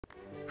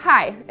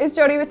Hi, it's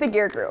Jody with the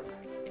Gear Group.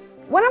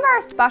 One of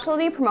our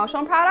specialty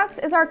promotional products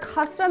is our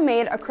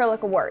custom-made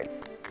acrylic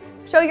awards.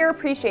 Show your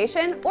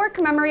appreciation or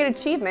commemorate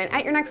achievement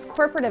at your next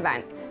corporate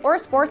event or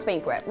sports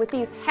banquet with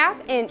these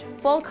half-inch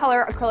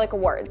full-color acrylic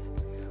awards.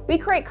 We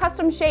create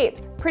custom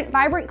shapes, print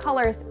vibrant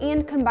colors,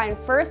 and combine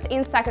first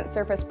and second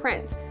surface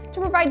prints to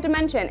provide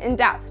dimension and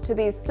depth to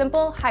these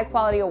simple,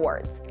 high-quality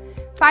awards.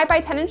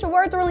 5x10"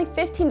 awards are only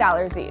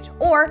 $15 each,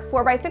 or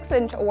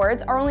 4x6"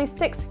 awards are only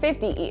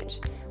 $6.50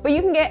 each. But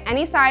you can get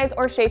any size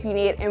or shape you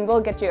need and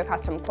we'll get you a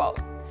custom quote.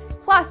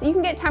 Plus, you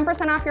can get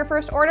 10% off your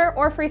first order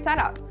or free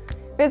setup.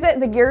 Visit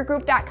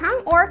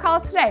thegeargroup.com or call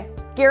us today.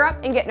 Gear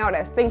up and get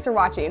noticed. Thanks for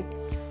watching.